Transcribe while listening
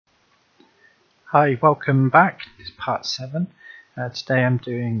Hi, welcome back. It's part 7. Today I'm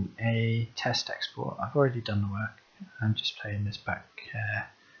doing a test export. I've already done the work. I'm just playing this back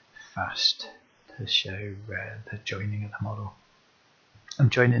fast to show the joining of the model. I'm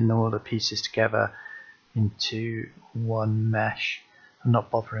joining all the pieces together into one mesh. I'm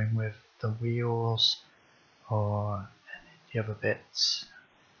not bothering with the wheels or any of the other bits,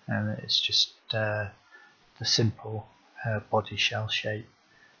 and it's just the simple body shell shape.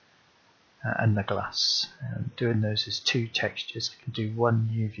 And the glass. Doing those as two textures. I can do one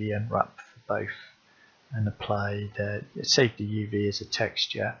UV unwrap for both and apply save the UV as a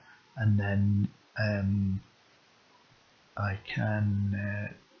texture, and then I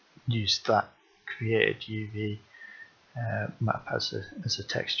can use that created UV map as a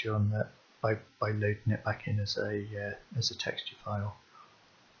texture on that by loading it back in as a texture file.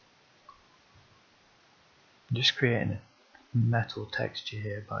 I'm just creating a metal texture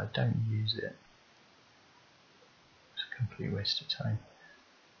here, but I don't use it. It's a complete waste of time.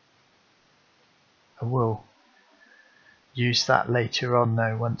 I will use that later on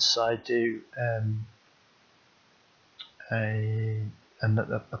though, once I do a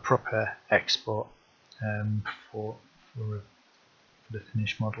proper export for the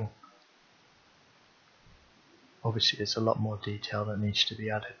finished model. Obviously there's a lot more detail that needs to be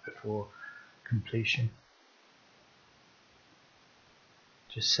added before completion.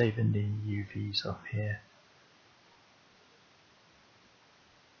 Just saving the UVs off here.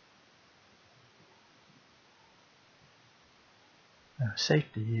 I saved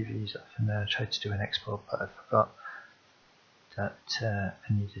the UVs off and then I tried to do an export, but I forgot that I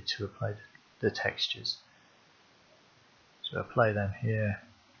needed to apply the textures. So apply them here.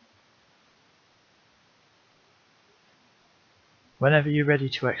 Whenever you're ready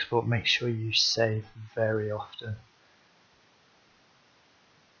to export, make sure you save very often.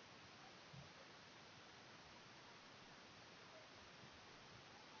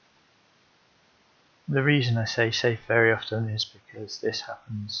 The reason I say save very often is because this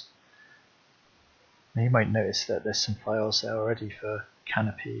happens. Now you might notice that there's some files there already for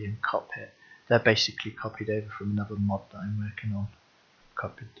Canopy and Cockpit. They're basically copied over from another mod that I'm working on.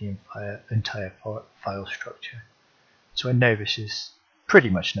 Copied the entire file structure. So I know pretty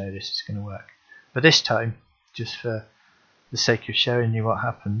much know this is going to work. But this time, just for the sake of showing you what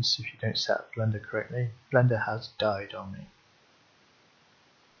happens if you don't set up Blender correctly, Blender has died on me.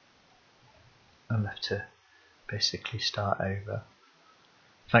 I'll have to basically start over.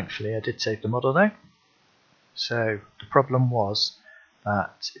 Thankfully I did save the model though. So the problem was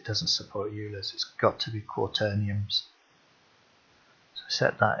that it doesn't support Eulers, it's got to be quaterniums. So I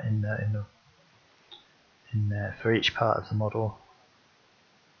set that in there for each part of the model.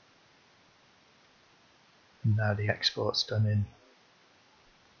 And now the export's done in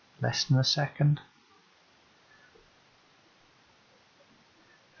less than a second.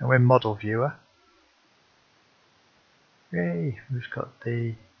 And we're model viewer. Yay, we've got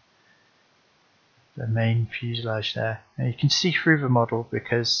the main fuselage there. Now you can see through the model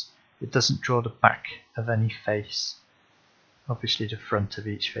because it doesn't draw the back of any face. Obviously the front of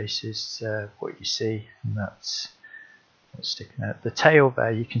each face is what you see, and that's what's sticking out. The tail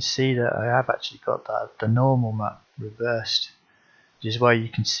there, you can see that I have actually got the normal map reversed, which is why you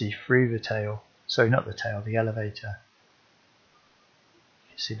can see through the tail. Sorry, not the tail, the elevator. You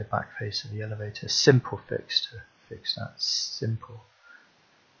can see the back face of the elevator. Simple fix to fix that. Simple.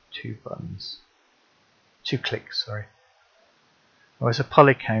 2 buttons. 2 clicks, sorry. Oh, as a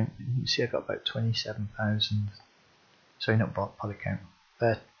poly count, you can see I got about 27,000. Sorry, not poly count,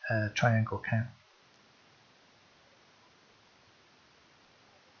 but triangle count.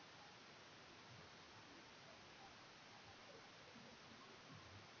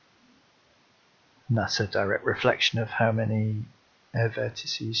 And that's a direct reflection of how many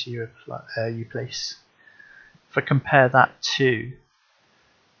vertices you place. If I compare that to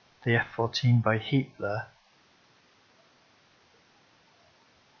the F14 by Heat Blur,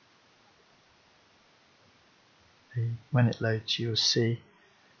 when it loads you'll see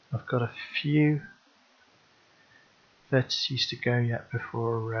I've got a few vertices to go yet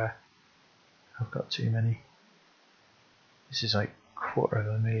before I've got too many. This is like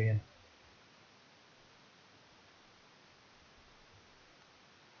 250,000.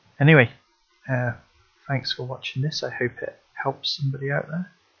 Anyway, thanks for watching this. I hope it helps somebody out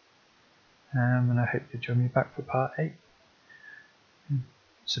there, and I hope you'll join me back for part 8.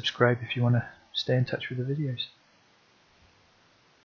 Subscribe if you want to stay in touch with the videos.